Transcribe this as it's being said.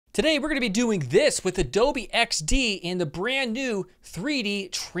Today we're going to be doing this with Adobe XD in the brand new 3D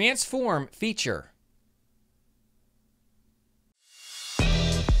transform feature.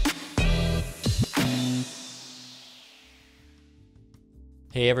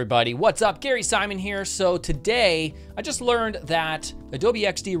 Hey everybody, what's up? Gary Simon here. So today I just learned that Adobe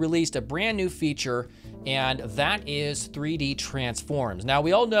XD released a brand new feature, and that is 3D transforms. Now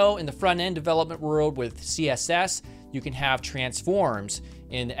we all know in the front end development world with CSS, you can have transforms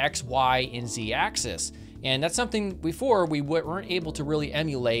in the X, Y, and Z axis. And that's something before we weren't able to really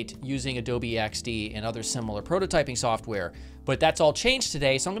emulate using Adobe XD and other similar prototyping software. But that's all changed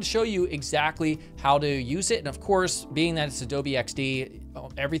today, so I'm going to show you exactly how to use it. And of course, being that it's Adobe XD,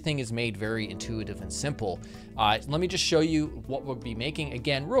 everything is made very intuitive and simple. Let me just show you what we'll be making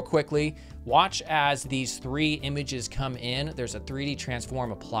again real quickly. Watch as these three images come in. There's a 3D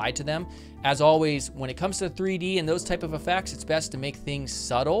transform applied to them. As always, when it comes to 3D and those type of effects, it's best to make things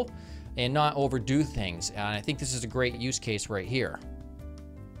subtle and not overdo things. And I think this is a great use case right here.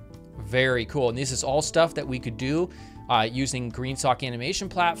 Very cool. And this is all stuff that we could do using GreenSock animation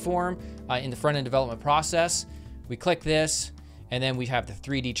platform in the front end development process. We click this, and then we have the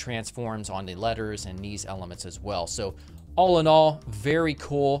 3D transforms on the letters and these elements as well. So all in all, very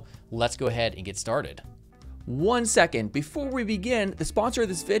cool. Let's go ahead and get started. 1 second, before we begin, the sponsor of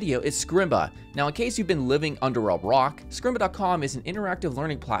this video is Scrimba. Now, in case you've been living under a rock, Scrimba.com is an interactive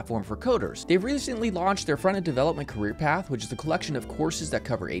learning platform for coders. They've recently launched their front-end development career path, which is a collection of courses that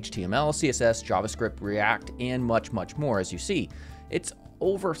cover HTML, CSS, JavaScript, React, and much, much more, as you see. It's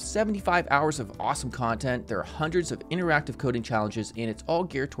over 75 hours of awesome content. There are hundreds of interactive coding challenges, and it's all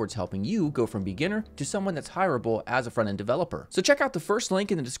geared towards helping you go from beginner to someone that's hireable as a front-end developer. So check out the first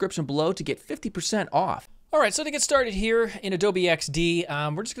link in the description below to get 50% off. All right, so to get started here in Adobe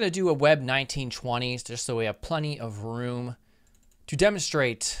XD, we're just gonna do a Web 1920s just so we have plenty of room to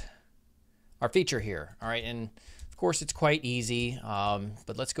demonstrate our feature here. All right, and of course it's quite easy,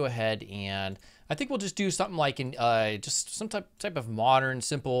 but let's go ahead and I think we'll just do something like in just some type of modern,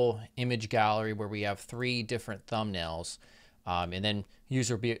 simple image gallery where we have 3 different thumbnails, and then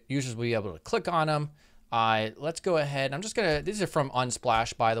users will be able to click on them. Let's go ahead. I'm just gonna. These are from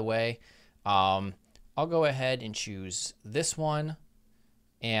Unsplash, by the way. I'll go ahead and choose this one,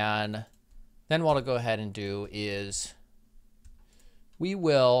 and then what I'll go ahead and do is we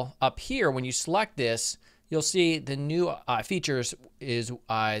will, up here, when you select this, you'll see the new features is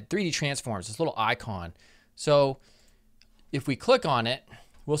 3D transforms, this little icon. So if we click on it,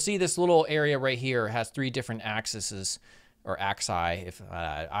 we'll see this little area right here has 3 different axes, or axi, if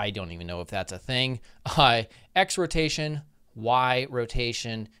I don't even know if that's a thing. X rotation, Y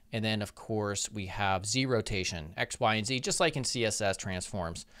rotation, and then of course we have Z rotation, X, Y, and Z, just like in CSS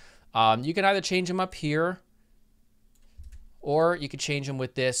transforms. You can either change them up here, or you could change them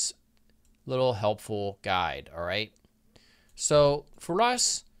with this little helpful guide, all right? So for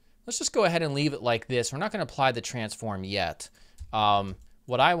us, let's just go ahead and leave it like this. We're not gonna apply the transform yet.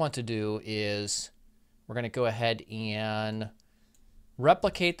 What I want to do is we're gonna go ahead and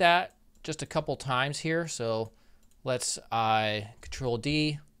replicate that just a couple times here. So let's Control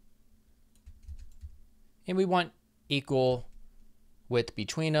D, and we want equal width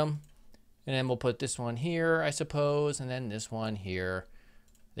between them. And then we'll put this one here, I suppose, and then this one here.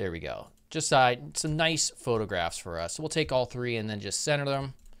 There we go. Just some nice photographs for us. So we'll take all 3 and then just center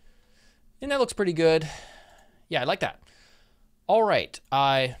them. And that looks pretty good. Yeah, I like that. All right,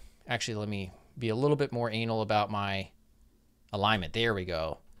 actually, let me be a little bit more anal about my alignment. There we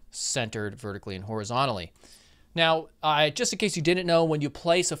go. Centered vertically and horizontally. Now, just in case you didn't know, when you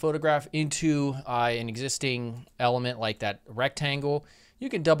place a photograph into an existing element like that rectangle, you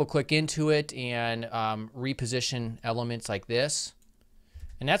can double click into it and reposition elements like this.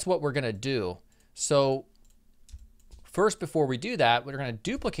 And that's what we're gonna do. So first, before we do that, we're gonna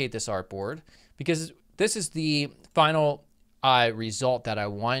duplicate this artboard because this is the final result that I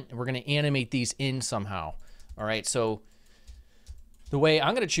want. And we're gonna animate these in somehow. All right, so the way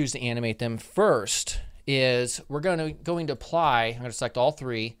I'm gonna choose to animate them first is we're going to apply, I'm going to select all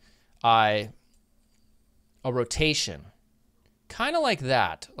 3, a rotation. Kind of like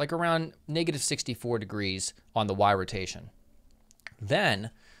that, like around -64 degrees on the Y rotation. Then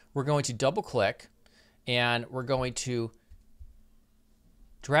we're going to double click and we're going to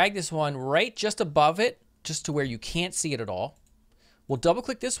drag this one right just above it, just to where you can't see it at all. We'll double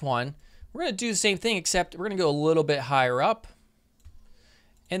click this one. We're going to do the same thing, except we're going to go a little bit higher up.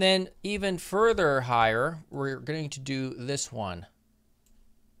 And then even further higher, we're going to do this one.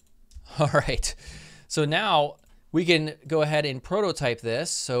 All right, so now We can go ahead and prototype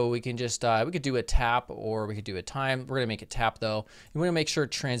this. So we can just, we could do a tap or we could do a time. We're gonna make it tap though. You wanna make sure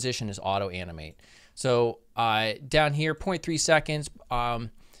transition is auto-animate. So down here, 0.3 seconds,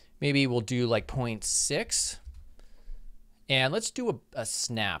 maybe we'll do like 0.6. And let's do a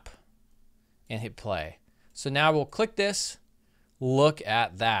snap and hit play. So now we'll click this, look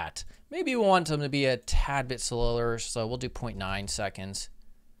at that. Maybe we want them to be a tad bit slower, so we'll do 0.9 seconds.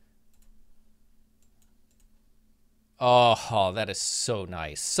 Oh, that is so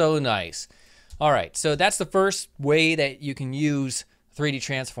nice, so nice. All right, so that's the first way that you can use 3D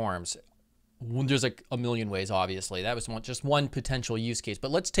transforms. There's like a million ways, obviously. That was just one potential use case,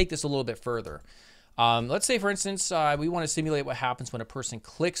 but let's take this a little bit further. Let's say, for instance, we want to simulate what happens when a person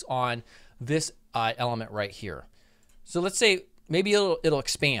clicks on this element right here. So let's say maybe it'll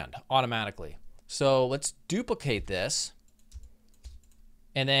expand automatically. So let's duplicate this,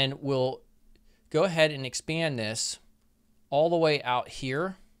 and then we'll go ahead and expand this all the way out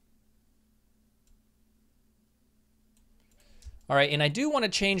here. All right, and I do want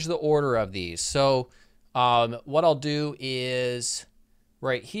to change the order of these. So what I'll do is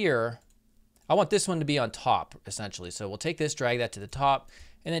right here, I want this one to be on top, essentially. So we'll take this, drag that to the top,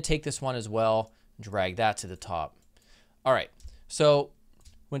 and then take this one as well, drag that to the top. All right, so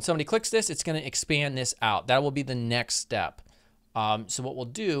when somebody clicks this, it's going to expand this out. That will be the next step. So what we'll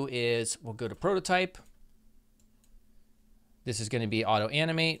do is we'll go to prototype. This is going to be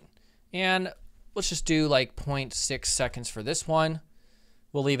auto-animate, and let's just do like 0.6 seconds for this one.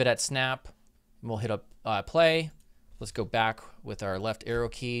 We'll leave it at snap, and we'll hit play. Let's go back with our left arrow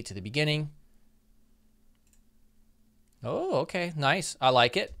key to the beginning. Oh, okay, nice. I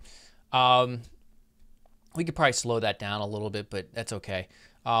like it. We could probably slow that down a little bit, but that's okay.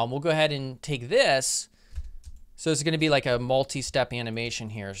 We'll go ahead and take this. So it's going to be like a multi-step animation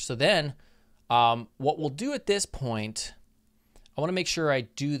here. So then what we'll do at this point, I want to make sure I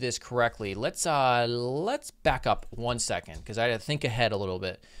do this correctly. Let's back up 1 second because I had to think ahead a little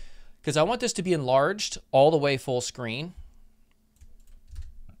bit. Because I want this to be enlarged all the way full screen.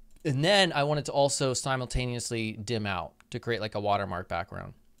 And then I want it to also simultaneously dim out to create like a watermark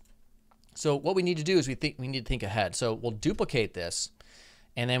background. So what we need to do is we need to think ahead. So we'll duplicate this,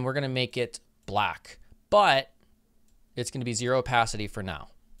 and then we're going to make it black, but it's going to be 0 opacity for now.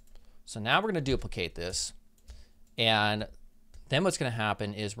 So now we're going to duplicate this, and then what's going to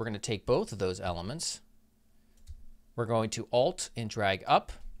happen is we're going to take both of those elements. We're going to Alt and drag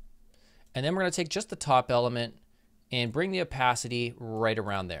up, and then we're going to take just the top element and bring the opacity right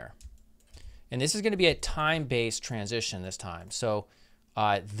around there. And this is going to be a time-based transition this time. So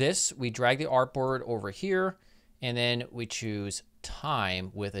we drag the artboard over here, and then we choose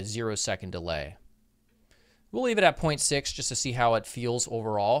time with a 0-second delay. We'll leave it at 0.6 just to see how it feels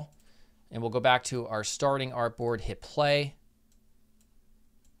overall. And we'll go back to our starting artboard, hit play.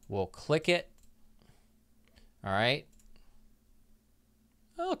 We'll click it. All right.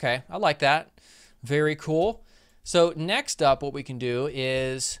 Okay, I like that. Very cool. So next up, what we can do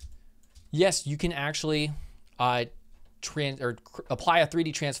is, yes, you can actually apply a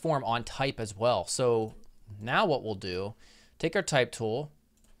 3D transform on type as well. So now what we'll do, take our type tool.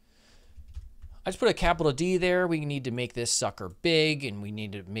 I just put a capital D there. We need to make this sucker big, and we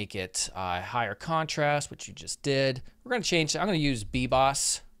need to make it higher contrast, which you just did. We're going to change. I'm going to use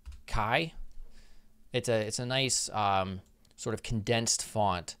BBoss Kai. It's a nice sort of condensed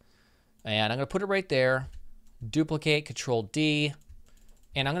font, and I'm going to put it right there. Duplicate, Control D,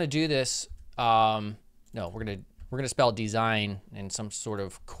 and I'm going to do this. No, we're gonna spell design in some sort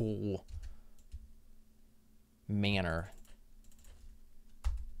of cool manner,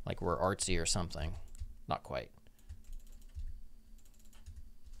 like we're artsy or something. Not quite.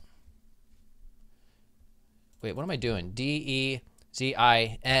 Wait, what am I doing?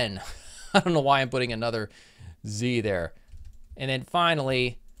 D-E-Z-I-N. I don't know why I'm putting another Z there. And then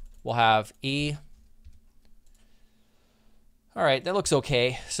finally, we'll have E. All right, that looks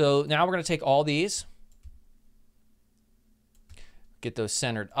okay. So now we're going to take all these, get those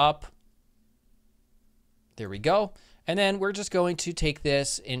centered up. There we go. And then we're just going to take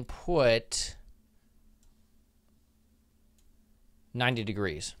this and put 90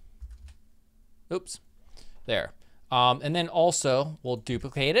 degrees. Oops, there. And then also we'll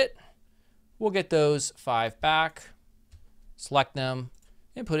duplicate it. We'll get those 5 back, select them,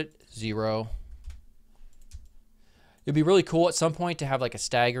 and put it 0. It'd be really cool at some point to have like a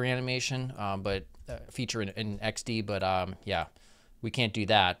stagger animation, but feature in XD. But yeah, we can't do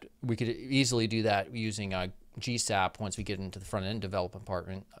that. We could easily do that using GSAP once we get into the front end development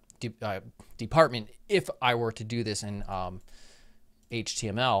department. If I were to do this in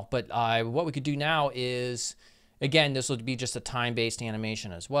HTML, but what we could do now is Again, this will be just a time-based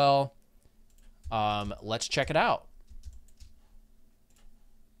animation as well. Let's check it out.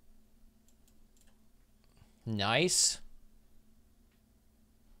 Nice.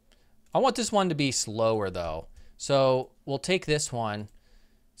 I want this one to be slower though. So we'll take this one.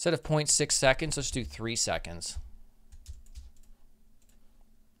 Instead of 0.6 seconds, let's do 3 seconds.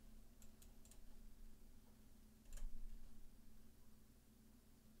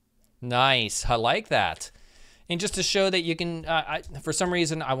 Nice. I like that. And just to show that you can, for some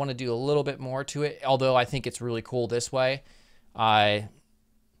reason, I want to do a little bit more to it, although I think it's really cool this way.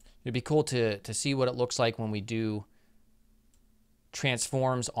 It'd be cool to see what it looks like when we do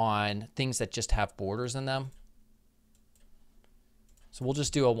transforms on things that just have borders in them. So we'll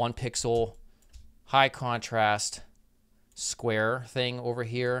just do a 1 pixel high contrast square thing over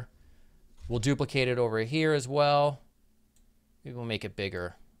here. We'll duplicate it over here as well. Maybe we'll make it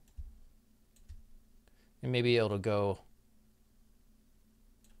bigger. And maybe it'll go,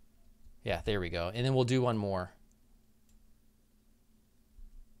 yeah, there we go. And then we'll do one more.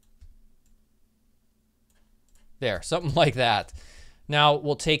 There, something like that. Now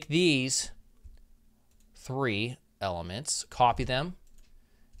we'll take these 3 elements, copy them,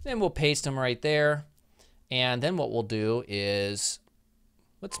 then we'll paste them right there. And then what we'll do is,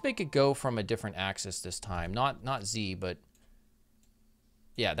 let's make it go from a different axis this time. Not Z, but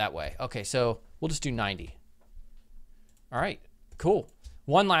yeah, that way. Okay, so we'll just do 90. All right, cool.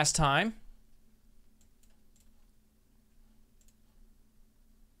 One last time.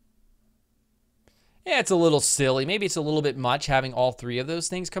 Yeah, it's a little silly. Maybe it's a little bit much having all 3 of those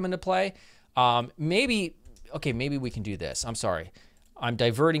things come into play. Maybe we can do this. I'm sorry. I'm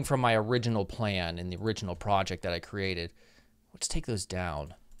diverting from my original plan and the original project that I created. Let's take those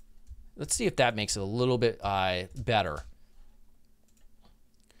down. Let's see if that makes it a little bit better.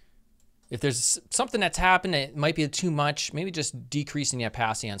 If there's something that's happened, it might be too much. Maybe just decreasing the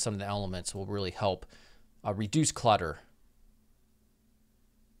opacity on some of the elements will really help reduce clutter.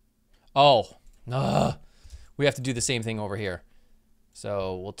 Oh, we have to do the same thing over here.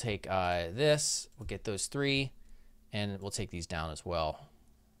 So we'll take this, we'll get those 3, and we'll take these down as well.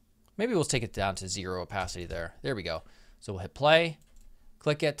 Maybe we'll take it down to 0 opacity there. There we go. So we'll hit play,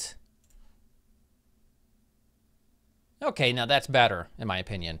 click it. Okay, now that's better, in my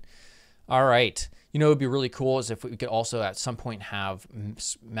opinion. All right. You know, it would be really cool is if we could also at some point have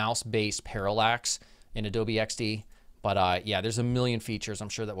mouse-based parallax in Adobe XD. But yeah, there's a million features I'm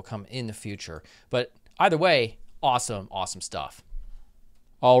sure that will come in the future. But either way, awesome, awesome stuff.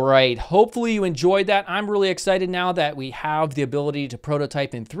 All right, hopefully you enjoyed that. I'm really excited now that we have the ability to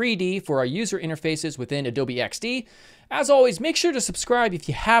prototype in 3D for our user interfaces within Adobe XD. As always, make sure to subscribe if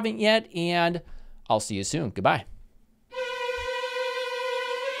you haven't yet, and I'll see you soon. Goodbye.